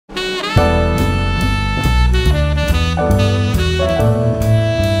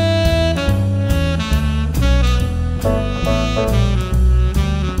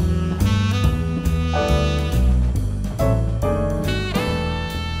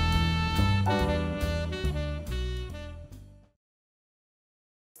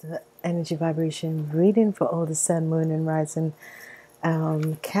the energy vibration reading for all the sun, moon, and rising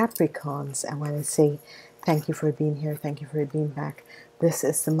Capricorns. I want to say thank you for being here. Thank you for being back. This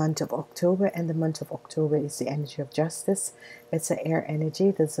is the month of October, and the month of October is the energy of justice. It's an air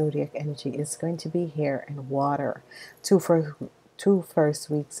energy. The zodiac energy is going to be here and water. Two first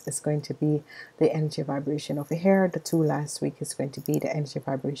weeks is going to be the energy vibration of air. The two last week is going to be the energy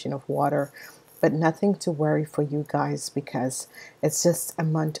vibration of water. But nothing to worry for you guys, because it's just a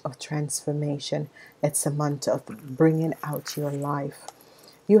month of transformation. It's a month of bringing out your life.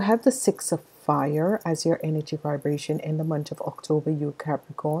 You have the Six of Fire as your energy vibration in the month of October, you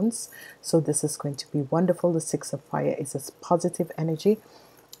Capricorns. So this is going to be wonderful. The Six of Fire is a positive energy.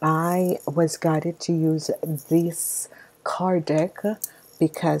 I was guided to use this card deck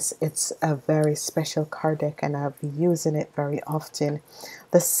because it's a very special card deck and I'll be using it very often.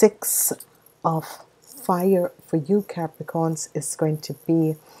 The Six of Fire for you Capricorns is going to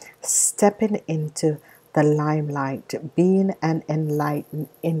be stepping into the limelight, being an enlightened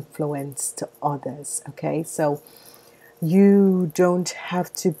influence to others. Okay, so you don't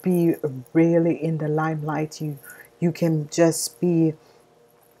have to be really in the limelight. You can just be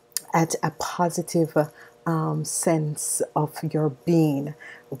at a positive sense of your being,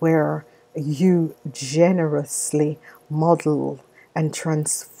 where you generously model and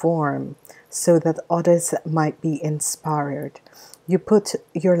transform so that others might be inspired. You put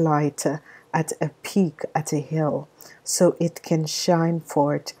your light at a peak, at a hill, so it can shine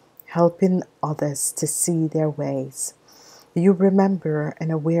forth, helping others to see their ways. You remember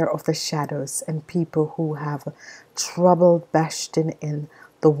and aware of the shadows and people who have trouble basking in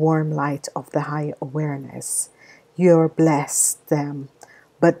the warm light of the high awareness. You're blessed them,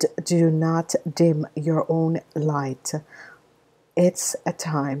 but do not dim your own light. It's a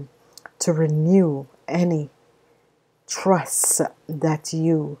time to renew any trust that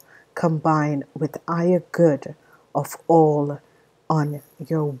you combine with higher good of all on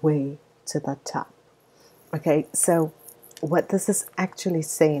your way to the top. Okay, so what this is actually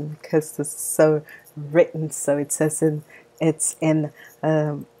saying, because this is so written, so it says it's in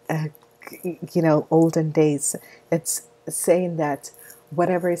olden days, it's saying that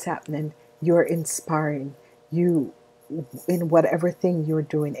whatever is happening, you're inspiring you in whatever thing you're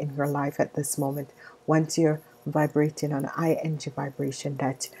doing in your life at this moment. Once you're vibrating on high energy vibration,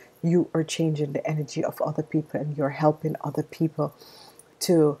 that you are changing the energy of other people and you're helping other people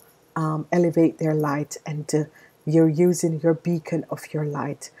to elevate their light, and you're using your beacon of your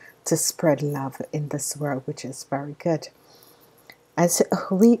light to spread love in this world, which is very good. As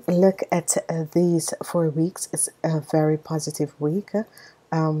we look at these 4 weeks, it's a very positive week.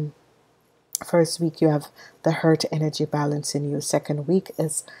 First week, you have the Hurt energy balance in you. Second week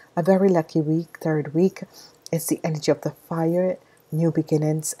is a very lucky week. Third week is the energy of the fire, new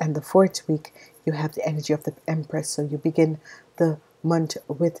beginnings. And the fourth week, you have the energy of the Empress. So you begin the month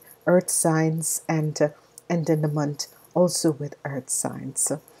with earth signs and end the month also with earth signs.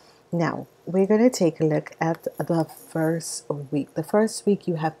 So now we're going to take a look at the first week. The first week,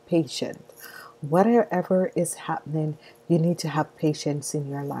 you have patience. Whatever is happening, you need to have patience in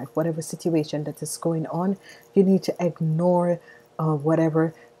your life. Whatever situation that is going on, you need to ignore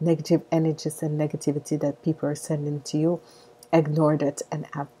whatever negative energies and negativity that people are sending to you. Ignore that and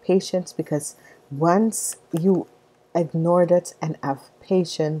have patience, because once you ignore that and have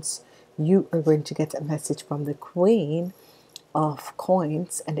patience, you are going to get a message from the Queen of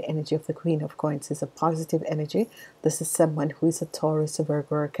Coins, and the energy of the Queen of Coins is a positive energy. This is someone who is a Taurus, a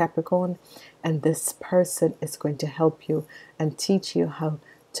Virgo, or a Capricorn, and this person is going to help you and teach you how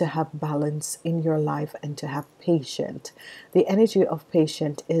to have balance in your life and to have patience. The energy of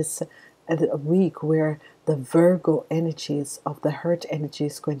patience is a week where the Virgo energies of the Hurt energy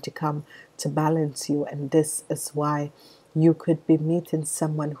is going to come to balance you, and this is why you could be meeting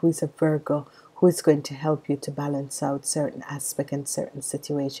someone who is a Virgo, who is going to help you to balance out certain aspect and certain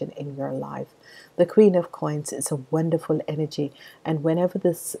situation in your life. The Queen of Coins is a wonderful energy, and whenever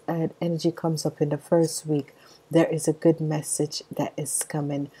this energy comes up in the first week, there is a good message that is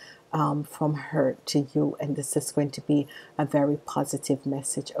coming from her to you, and this is going to be a very positive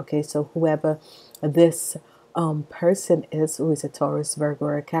message. Okay, so whoever this person is, who is a Taurus, Virgo,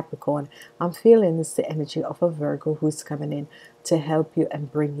 or a Capricorn, I'm feeling it's the energy of a Virgo who's coming in to help you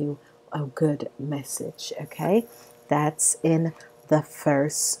and bring you a good message. Okay, that's in the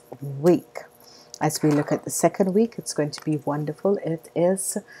first week. As we look at the second week, it's going to be wonderful. It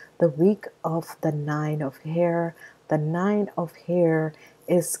is the week of the Nine of Hair. The Nine of Hair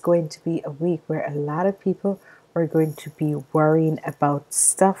is going to be a week where a lot of people are going to be worrying about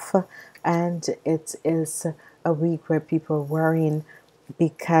stuff, and it is a week where people are worrying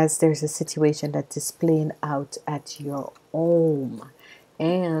because there's a situation that is playing out at your home,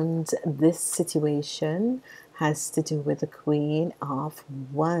 and this situation has to do with the Queen of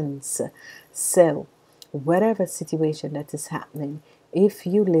Wands. So whatever situation that is happening, if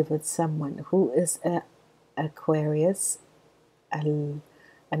you live with someone who is a Aquarius, an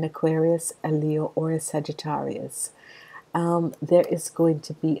Aquarius, a Leo, or a Sagittarius, there is going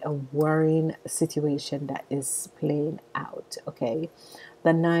to be a worrying situation that is playing out. Okay,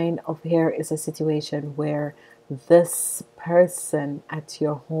 the Nine of Hair is a situation where this person at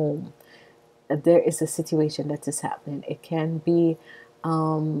your home, there is a situation that is happening. It can be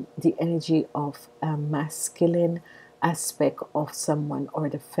the energy of a masculine aspect of someone or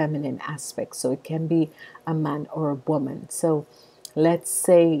the feminine aspect. So it can be a man or a woman. So let's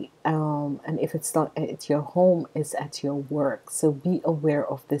say, and if it's not at your home, it's at your work. So be aware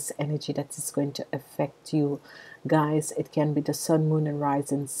of this energy that is going to affect you, guys. It can be the sun, moon, and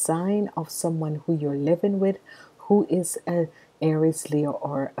rising sign of someone who you're living with, who is a Aries, Leo,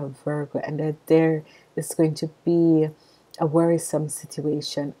 or a Virgo, and that there is going to be a worrisome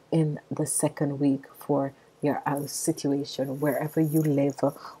situation in the second week for your house situation. Wherever you live,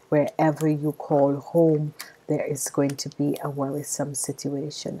 wherever you call home, there is going to be a worrisome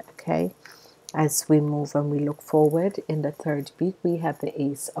situation. Okay, as we move and we look forward in the third week, we have the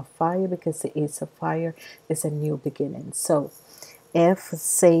Ace of Fire, because the Ace of Fire is a new beginning. So if,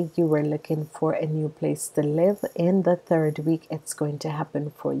 say, you were looking for a new place to live, in the third week, it's going to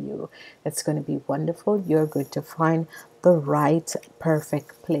happen for you. It's going to be wonderful. You're going to find the right,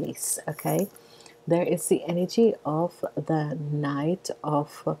 perfect place. Okay, there is the energy of the Knight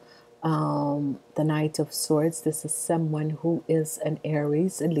of Swords. This is someone who is an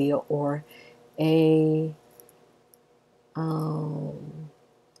Aries, a Leo, or a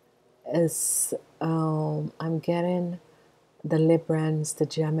I'm getting the Librans, the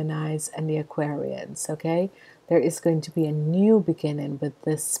Geminis, and the Aquarians. Okay, there is going to be a new beginning with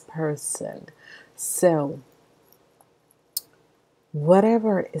this person. So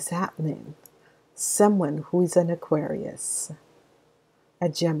whatever is happening, someone who is an Aquarius, a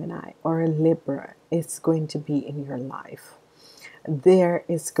Gemini, or a Libra is going to be in your life. There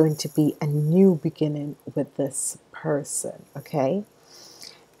is going to be a new beginning with this person. Okay,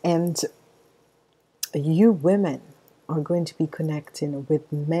 and you women are going to be connecting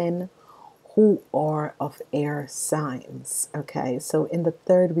with men who are of air signs. Okay, so in the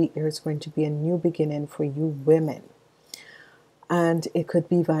third week, there's going to be a new beginning for you women, and it could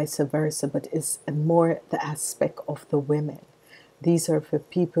be vice versa, but it's more the aspect of the women. These are for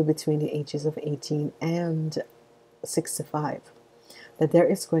people between the ages of 18 and 65, that there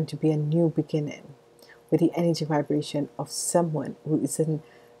is going to be a new beginning with the energy vibration of someone who is an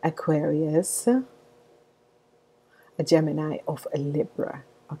Aquarius, a Gemini, of a Libra.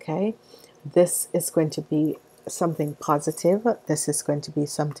 Okay, this is going to be something positive. This is going to be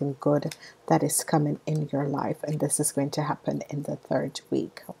something good that is coming in your life, and this is going to happen in the third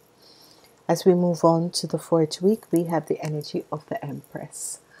week. As we move on to the fourth week, we have the energy of the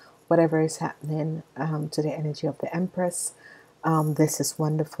Empress. Whatever is happening to the energy of the Empress, this is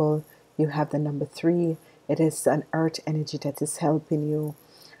wonderful. You have the number 3. It is an earth energy that is helping you.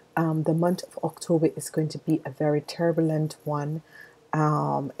 The month of October is going to be a very turbulent one,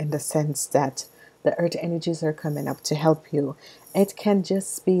 in the sense that the earth energies are coming up to help you. It can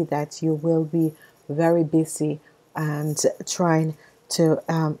just be that you will be very busy and trying to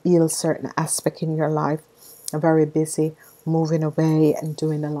heal certain aspect in your life, very busy moving away and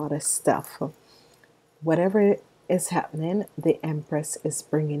doing a lot of stuff. Whatever is happening, the Empress is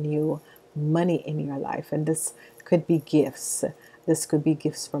bringing you money in your life, and this could be gifts. This could be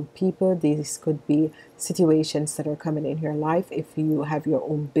gifts from people. These could be situations that are coming in your life. If you have your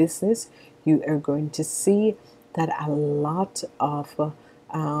own business, you are going to see that a lot of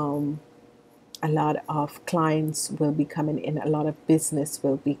clients will be coming in. A lot of business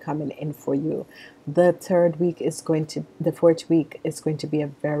will be coming in for you. The fourth week is going to be a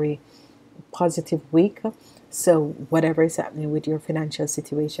very positive week. So whatever is happening with your financial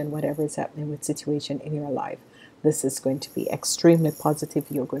situation, whatever is happening with situation in your life, this is going to be extremely positive.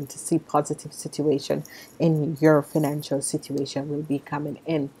 You're going to see positive situation in your financial situation will be coming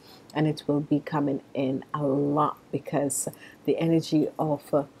in, and it will be coming in a lot, because the energy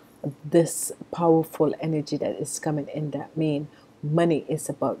of this powerful energy that is coming in, that mean money is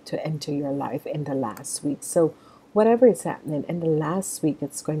about to enter your life in the last week. So whatever is happening in the last week,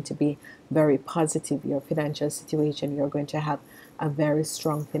 it's going to be very positive. Your financial situation, you're going to have a very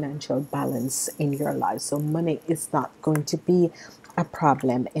strong financial balance in your life. So money is not going to be a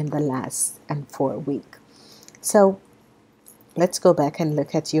problem in the last and 4 week. So let's go back and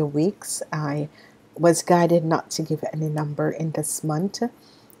look at your weeks. I was guided not to give any number in this month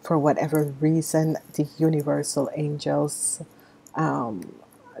for whatever reason. The universal angels, um,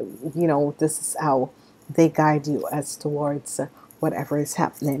 this is how they guide you as towards whatever is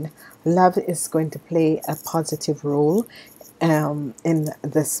happening. Love is going to play a positive role in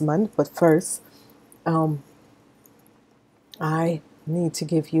this month, but first, um, I need to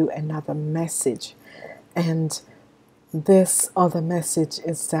give you another message, and this other message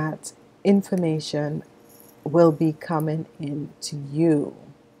is that information will be coming into you,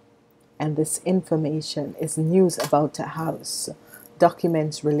 and this information is news about a house,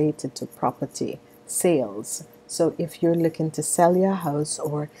 documents related to property, sales. So if you're looking to sell your house,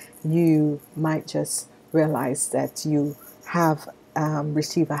 or you might just realize that you have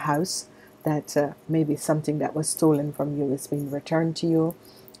received a house, that maybe something that was stolen from you is being returned to you,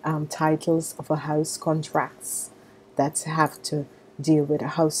 titles of a house, contracts that have to deal with a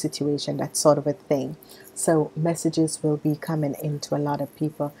house situation, that sort of a thing. So messages will be coming into a lot of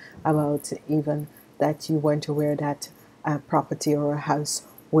people about even that you weren't aware that a property or a house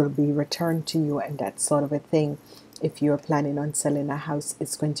will be returned to you, and that sort of a thing. If you're planning on selling a house,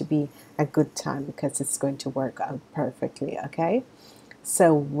 it's going to be a good time because it's going to work out perfectly. Okay,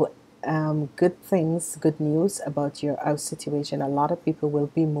 so good things, good news about your house situation. A lot of people will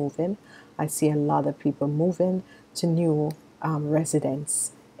be moving. I see a lot of people moving to new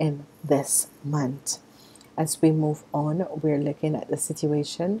residence in this month. As we move on, we're looking at the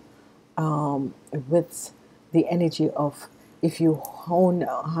situation with the energy of, if you own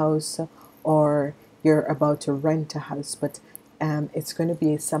a house or you're about to rent a house, but it's going to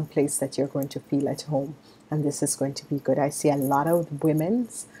be some place that you're going to feel at home, and this is going to be good. I see a lot of women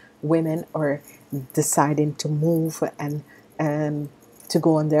are deciding to move and to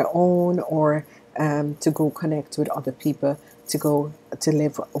go on their own, or to go connect with other people, to go to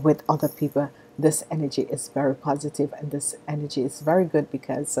live with other people. This energy is very positive, and this energy is very good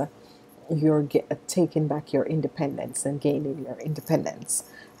because you're taking back your independence and gaining your independence.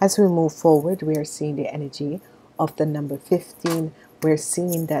 As we move forward, we are seeing the energy of the number 15. We're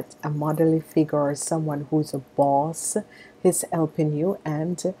seeing that a motherly figure, or someone who's a boss, is helping you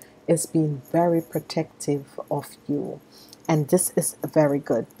and is being very protective of you. And this is very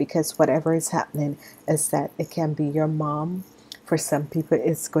good, because whatever is happening is that it can be your mom. For some people,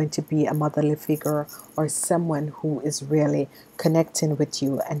 it's going to be a motherly figure, or someone who is really connecting with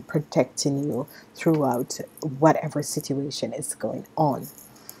you and protecting you throughout whatever situation is going on.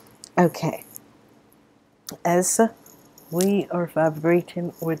 Okay, as we are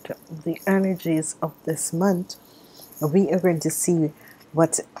vibrating with the energies of this month, we are going to see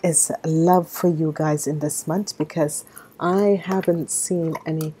what is love for you guys in this month, because I haven't seen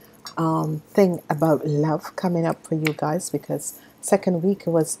any thing about love coming up for you guys, because second week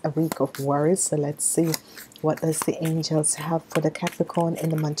was a week of worries. So let's see what does the angels have for the Capricorn in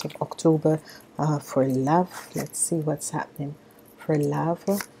the month of October for love. Let's see what's happening for love.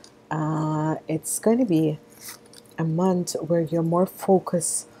 It's going to be a month where you're more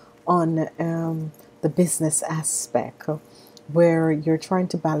focused on the business aspect, where you're trying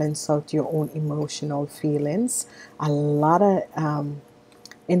to balance out your own emotional feelings. A lot of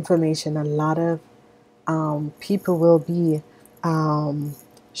information, a lot of people will be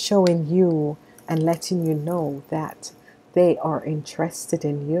showing you and letting you know that they are interested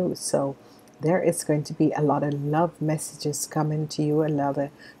in you. So there is going to be a lot of love messages coming to you, a lot of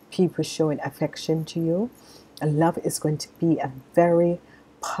people showing affection to you. Love is going to be a very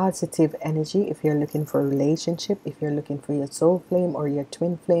positive energy. If you're looking for a relationship, if you're looking for your soul flame or your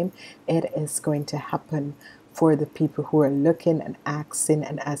twin flame, it is going to happen for the people who are looking and asking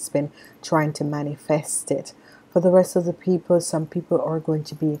and has been trying to manifest it. For the rest of the people, some people are going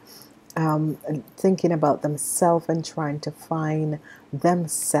to be thinking about themselves and trying to find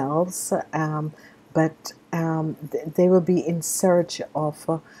themselves, but they will be in search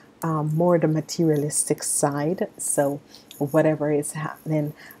of more the materialistic side. So whatever is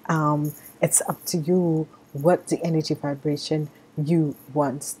happening, it's up to you what the energy vibration you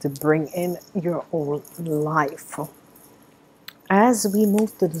want to bring in your whole life. As we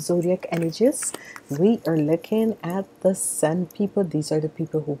move to the zodiac energies, we are looking at the sun people. These are the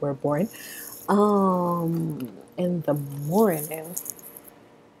people who were born in the morning.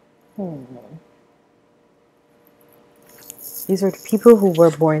 These are the people who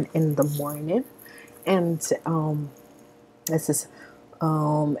were born in the morning, and this is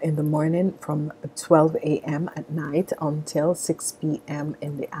in the morning from 12 a.m. at night until 6 p.m.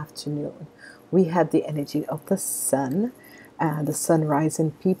 in the afternoon. We have the energy of the sun. the sun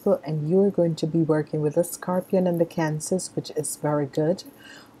rising people, and you're going to be working with the Scorpion and the Cancers, which is very good,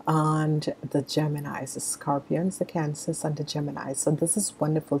 and the Geminis, the Scorpions, the Cancers, and the Geminis. So this is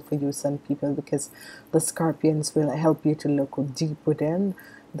wonderful for you, Sun people, because the Scorpions will help you to look deep within.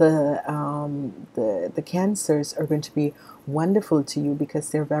 The Cancers are going to be wonderful to you because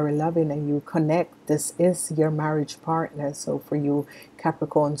they're very loving and you connect. This is your marriage partner. So for you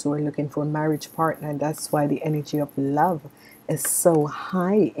Capricorns who are looking for a marriage partner, and that's why the energy of love is so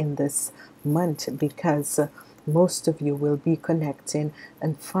high in this month, because most of you will be connecting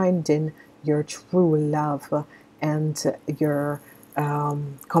and finding your true love and your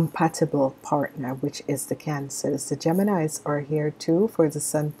compatible partner, which is the Cancers. The Geminis are here too for the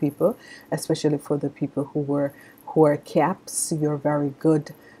Sun people, especially for the people who are Caps. You're very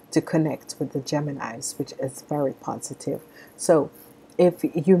good to connect with the Geminis, which is very positive. So if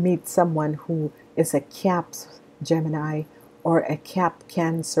you meet someone who is a Cap Gemini or a Cap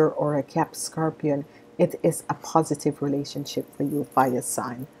Cancer or a Cap Scorpion, it is a positive relationship for you, fire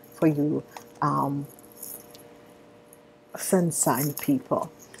sign, for you sun sign people.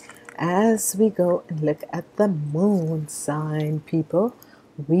 As we go and look at the moon sign people,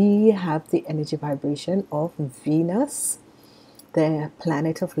 we have the energy vibration of Venus. The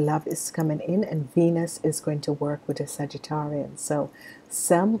planet of love is coming in, and Venus is going to work with a Sagittarian. So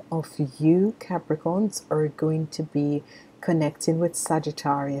some of you Capricorns are going to be connecting with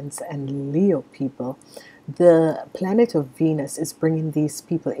Sagittarians and Leo people. The planet of Venus is bringing these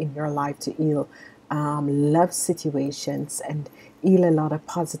people in your life to heal love situations and heal a lot of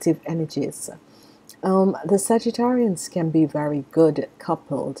positive energies. The Sagittarians can be very good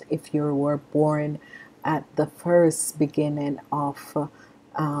coupled if you were born at the first beginning of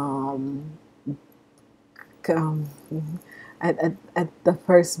at the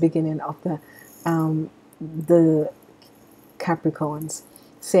first beginning of the Capricorns,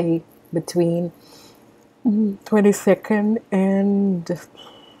 say between 22nd and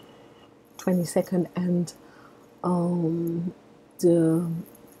the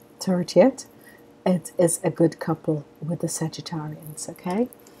 30th. It is a good couple with the Sagittarians. Okay,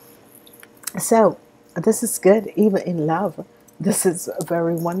 so this is good even in love. This is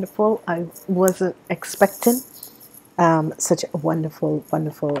very wonderful. I wasn't expecting such a wonderful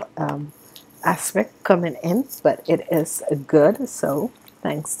aspect coming in, but it is good. So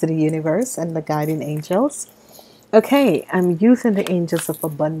thanks to the universe and the guiding angels. Okay, I'm using the angels of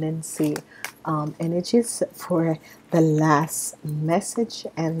abundance energies for the last message,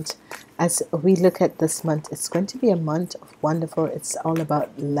 and as we look at this month, it's going to be a month of wonderful. It's all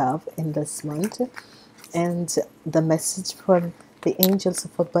about love in this month, and the message from the angels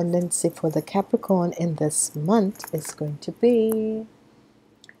of abundance for the Capricorn in this month is going to be: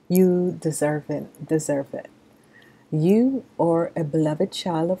 you deserve it. You are a beloved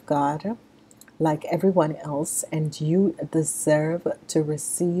child of God like everyone else, and you deserve to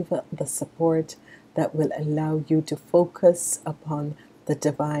receive the support that will allow you to focus upon the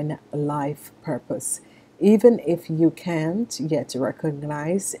divine life purpose. Even if you can't yet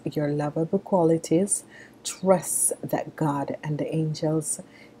recognize your lovable qualities, trust that God and the angels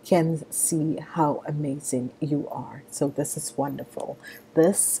can see how amazing you are. So this is wonderful.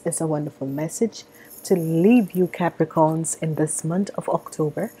 This is a wonderful message to leave you Capricorns in this month of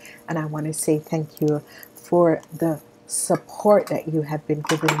October, and I want to say thank you for the support that you have been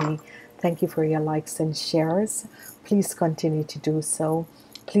giving me. Thank you for your likes and shares. Please continue to do so.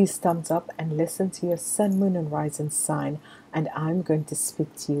 Please thumbs up and listen to your sun, moon, and rising sign, and I'm going to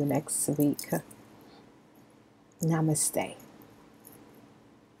speak to you next week. Namaste.